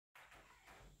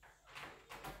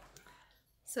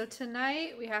So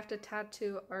tonight we have to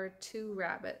tattoo our 2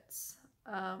 rabbits.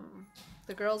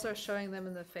 The girls are showing them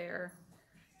in the fair,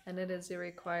 and it is a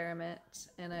requirement,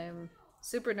 and I'm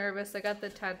super nervous. I got the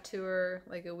tattooer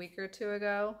like a week or 2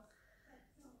 ago,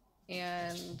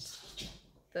 and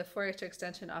the 4-H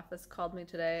extension office called me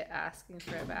today asking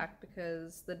for it back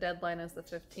because the deadline is the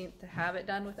 15th to have it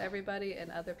done with everybody,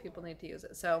 and other people need to use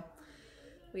it. So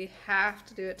we have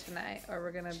to do it tonight or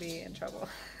we're gonna be in trouble.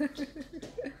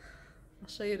 I'll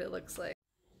show you what it looks like.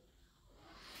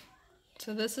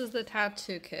 So this is the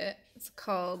tattoo kit. It's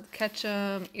called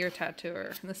Ketchum Ear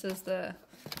Tattooer. And this is the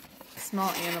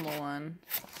small animal one.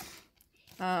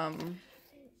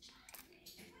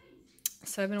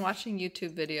 So I've been watching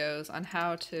YouTube videos on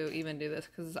how to even do this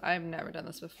because I've never done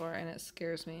this before and it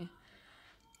scares me.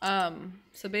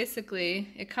 So basically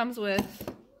it comes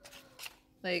with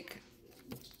like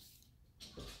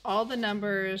all the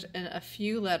numbers and a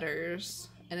few letters,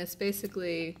 and it's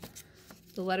basically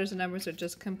the letters and numbers are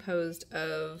just composed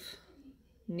of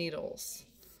needles.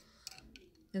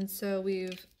 And so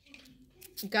we've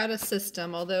got a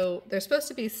system, although there's supposed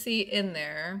to be C in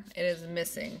there, it is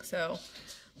missing. So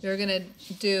we're gonna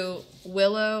do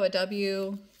willow, a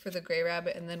W for the gray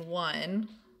rabbit, and then 1.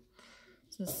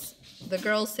 Since the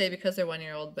girls say because they're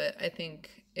 1-year-old, but I think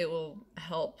it will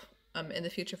help in the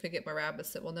future if we get more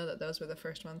rabbits that we'll know that those were the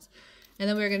first ones. And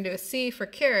then we're going to do a C for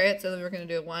carrots, and then we're going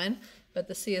to do a 1, but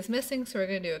the C is missing, so we're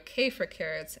going to do a K for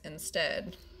carrots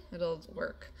instead. It'll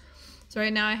work. So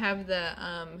right now I have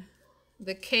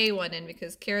the K one in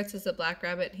because carrots is a black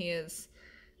rabbit. He is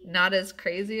not as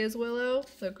crazy as Willow,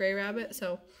 the gray rabbit.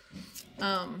 So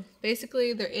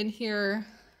basically they're in here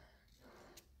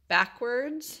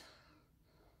backwards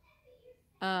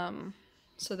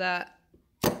so that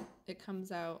it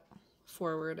comes out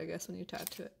forward, I guess, when you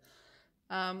tattoo it.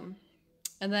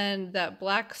 And then that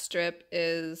black strip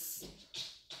is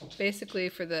basically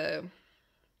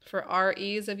for our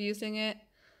ease of using it,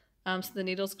 so the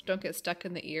needles don't get stuck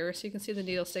in the ear. So you can see the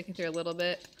needle sticking through a little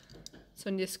bit. So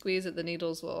when you squeeze it, the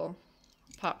needles will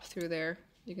pop through there.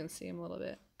 You can see them a little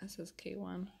bit. It says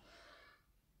K1.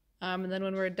 And then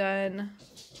when we're done,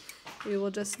 we will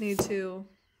just need to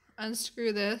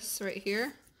unscrew this right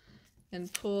here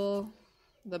and pull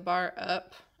the bar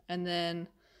up, and then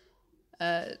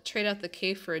trade out the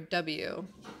K for a W.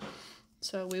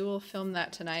 So we will film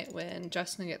that tonight when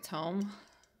Justin gets home.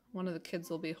 One of the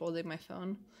kids will be holding my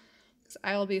phone because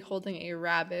I will be holding a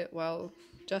rabbit while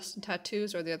Justin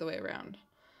tattoos, or the other way around.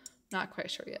 Not quite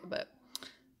sure yet, but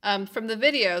from the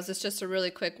videos, it's just a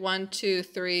really quick 1, 2,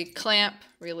 3 clamp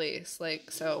release.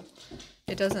 So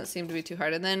it doesn't seem to be too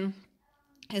hard. And then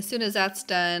as soon as that's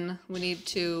done, we need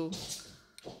to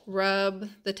rub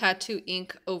the tattoo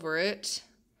ink over it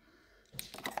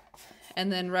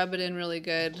and then rub it in really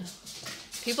good.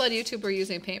 People on YouTube were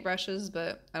using paintbrushes,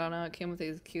 but I don't know, it came with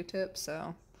these Q-tips,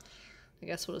 so I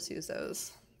guess we'll just use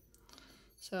those.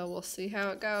 So we'll see how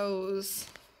it goes.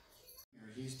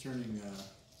 He's turning,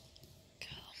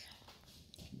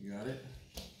 you got it?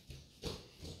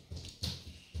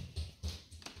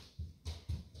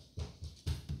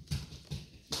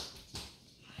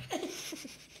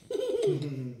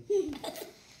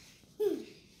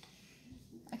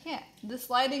 I can't. This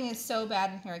lighting is so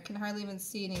bad in here. I can hardly even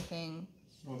see anything.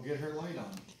 Well, get her light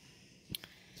on.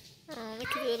 Oh,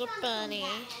 look at the little bunny.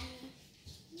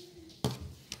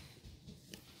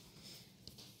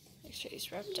 Make sure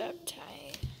he's rubbed up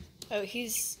tight. Oh,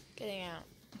 he's getting out.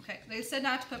 Okay, they said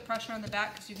not to put pressure on the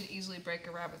back because you could easily break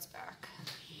a rabbit's back.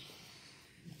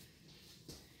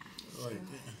 Right.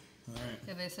 All right.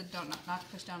 Yeah, they said not to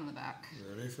push down on the back.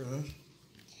 You ready for this?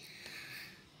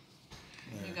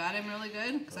 You got him really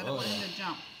good? Because I don't want him to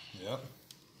jump. Yep.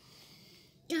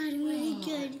 Got him really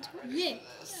good. Yeah.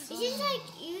 This is like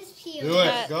ears peel. Do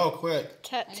it. Go quick.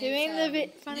 Tattooing the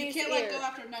bit funny. You can't let go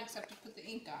after next. Have to put the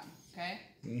ink on. Okay.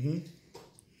 Mm-hmm.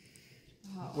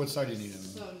 Oh, What side do you need?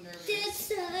 so nervous. This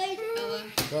side. Ella.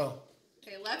 Go.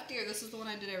 Okay, left ear. This is the one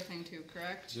I did everything to,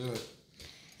 correct? Do it.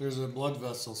 There's a blood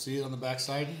vessel. See it on the back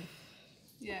side?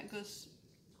 Yeah, it goes.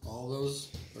 All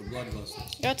those are blood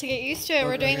vessels. You have to get used to it.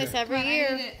 We're Look doing right this here. every Come on, I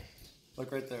year. need it.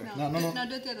 Look right there. No, No. no,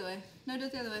 do it the other way. No, do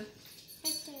it the other way.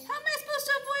 Right there. How am I supposed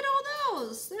to avoid all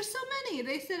those? There's so many.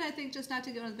 They said I think just not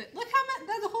to go in the bit. Look how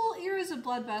much. The whole ear is a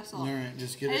blood vessel. All right,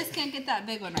 just get I it. just can't get that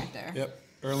big one right there. Yep.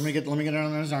 Or let me get it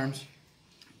on his arms.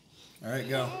 All right,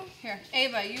 go. Here,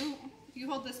 Ava, you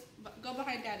hold this. Go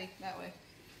behind Daddy that way.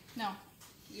 No,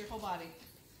 your whole body.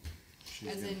 She's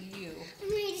As good. in you. I'm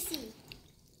ready to see.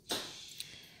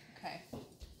 Okay.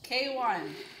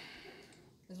 K1.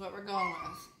 is what we're going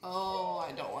with. Oh,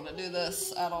 I don't want to do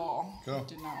this at all. Go. I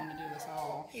do not want to do this at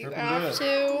all. You Sure, have do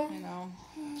to. I know.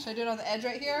 Should I do it on the edge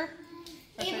right here?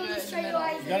 Or should I do it in the middle?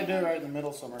 You gotta do it right in the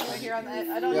middle somewhere. Right here on the edge.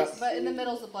 I don't know, but in the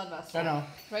middle is the blood vessel. I know.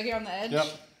 Right here on the edge? Yep.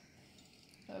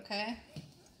 Okay.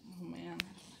 Oh man, I don't want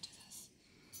to do this.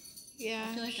 Yeah.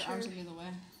 I feel like your arms are in the way.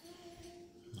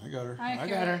 I got her. Hi, I got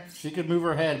Carrot. her. She could move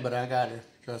her head, but I got her.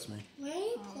 Trust me. Why are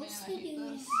you Oh man, close I to hate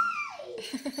doing this.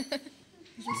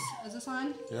 Is this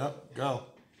on? Yep. Go.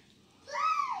 Is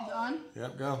it on?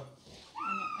 Yep. Go.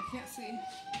 I can't see.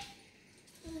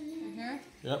 Right here?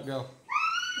 Yep. Go.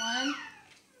 1,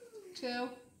 2,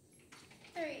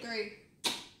 Three. 3.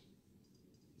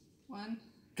 1,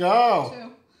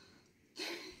 Go. 2,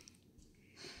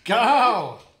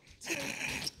 Go.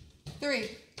 3.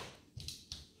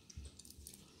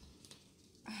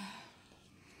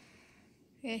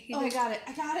 Yeah, he Oh, I does. got it.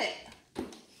 I got it.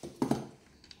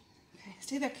 Okay,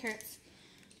 stay there, Carrots.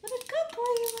 What a good boy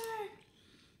you are.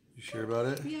 You sure about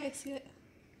it? Yeah, I see it.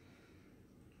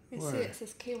 I see Where? it. It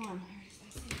says K1. I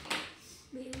see it.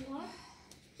 Wait, what?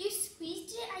 You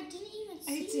squeezed it? I didn't even I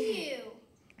see did. you.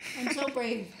 I'm so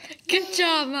brave. Good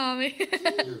job, Mommy.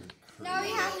 Now we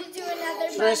have to do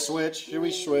another Should I switch? Should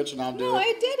we switch and I'll do No, it?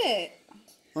 I did it.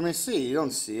 Let me see. You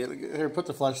don't see it. Here, put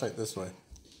the flashlight this way.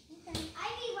 Ivy,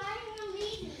 why are you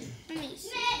leaving?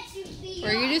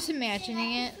 Were you just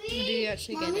imagining it? Or did you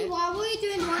actually get Mommy, it? why were you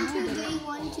doing 1, 2, 3,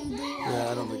 1, 2, 3? Yeah,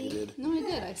 I don't think you did. No, I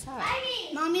did. I saw it.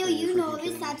 Mommy, you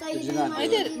noticed that's why Did you you doing not 1,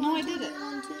 do 2, it? 3, No, I 1, did 2, it.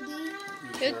 1, 2,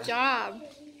 3. Good job.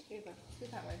 Scoot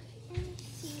that way.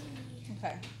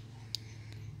 Okay.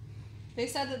 They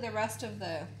said that the rest of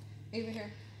the over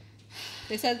here.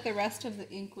 They said that the rest of the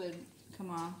ink would come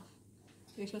off.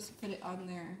 You're supposed to put it on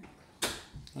there.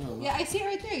 Oh, Yeah, I see it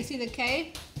right there. You see the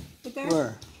K? Right there?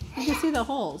 where? You can see the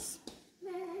holes.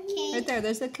 Right there.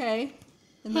 There's the K.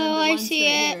 And then Oh, the I ones see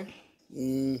right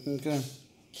it. here. Okay.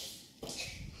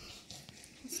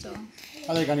 Still.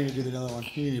 I think I need to do the other one.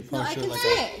 You need to No, I push can it like see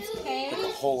a, it. It's K. like a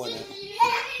hole in it.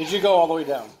 Did you go all the way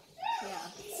down? Yeah.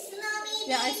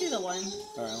 Yeah, I see the one.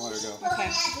 All right, let her go. Okay.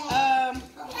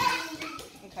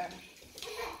 Okay.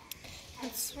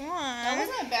 That's That one.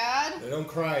 wasn't bad. They don't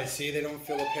cry. See, they don't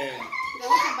feel the pain. That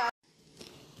wasn't bad.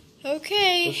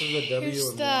 Okay. This is a W Here's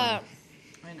and the. I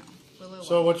know. Willow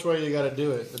So which way you got to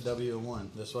do it? The W and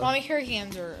 1. This way. Mommy, her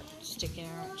hands are sticking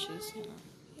out. She's.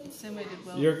 Same way did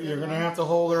Willow. You're gonna have to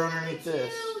hold her underneath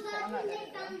this. I'm not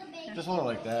gonna Just hold it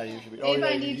like that. You should be. Babe, I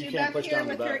yeah, need you you can't back push here down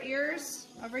the with your back. ears.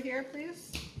 Over here,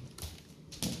 please.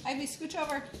 Ivy, scooch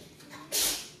over.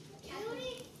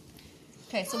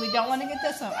 Okay, so we don't want to get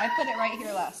this one. I put it right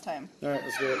here last time. All right,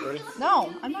 let's do it. Ready?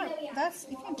 No, I'm not. That's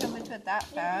you can't jump into it that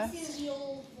fast.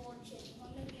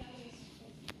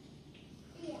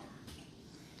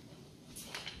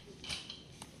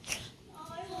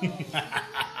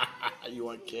 You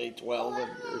want K12 in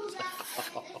yours?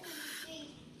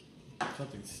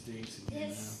 Something stinks in here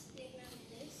now.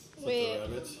 Wait.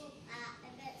 Rabbits.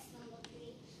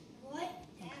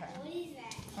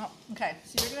 Oh, okay.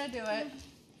 So you're gonna do it.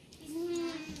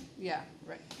 Yeah,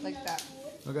 right, like that.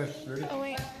 Okay, ready? Oh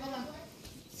wait. Hold on.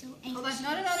 No,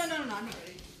 I'm not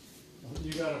ready.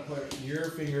 You gotta put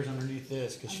your fingers underneath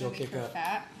this because she'll Underneath kick her up.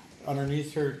 fat.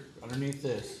 Underneath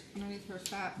this. Underneath her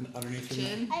fat Underneath her.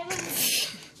 chin.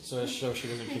 So she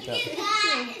doesn't kick up.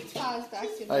 Pause back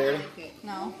to Oh, you're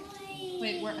No.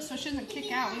 Wait, so she doesn't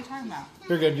kick out. What are you talking about?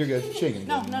 You're good. You're good. She ain't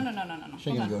gonna No. go. She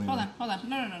ain't Hold gonna on. go Hold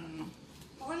anywhere. on. No.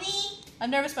 I'm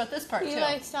nervous about this part too.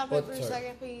 Eli, stop What? it for a Sorry.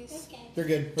 second, please. You're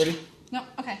good. Ready? No.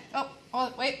 Okay. Oh,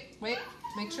 wait.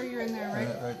 Make sure you're in there, right?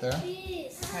 Right there. Okay.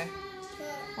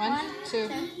 1, 2,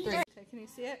 3. Okay, can you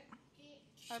see it?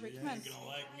 Aubrey, come on. gonna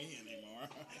like me anymore.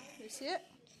 You see it?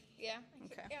 Yeah.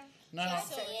 Okay. Yeah. No.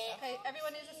 Okay,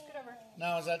 everyone needs to scoot over.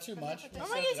 No, is that too much? Oh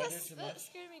my Did I goodness, do too that much?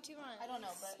 scared me too much. I don't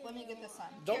know, but let me get this on.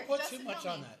 Don't Here, put Justin, too much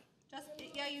help on me. that.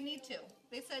 Yeah, you need to.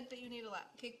 They said that you need a lot.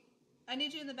 Okay, I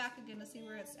need you in the back again to see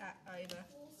where it's at, Ida.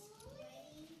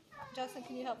 Justin,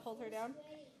 can you help hold her down?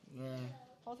 Yeah.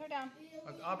 Hold her down.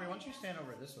 Aubrey, why don't you stand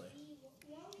over this way?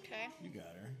 Okay. You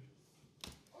got her.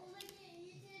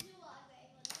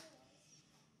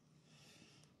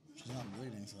 She's not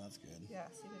bleeding, so that's good.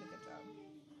 Yes, you did a good job.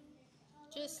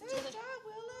 Just Good job,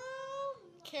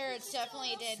 Willow. Carrots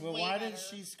definitely did Well, way why better. did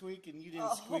she squeak and you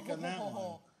didn't squeak on that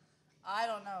one? I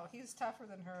don't know. He's tougher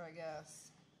than her, I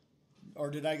guess. Or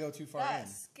did I go too far That in?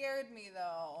 scared me,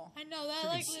 though. I know that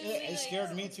like literally, It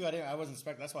scared me too. I wasn't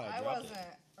expecting. That's why I I dropped wasn't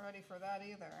ready for that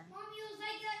either.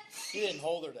 it. He didn't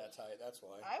hold her that tight. That's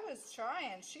why. I was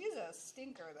trying. She's a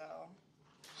stinker, though.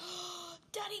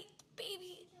 Daddy,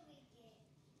 baby.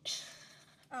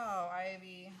 Oh,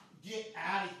 Ivy. Get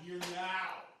out of here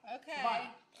now. Okay.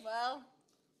 Well,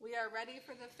 we are ready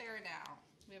for the fair now.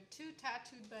 We have 2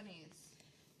 tattooed bunnies.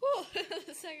 Whew,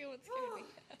 the second one scared me.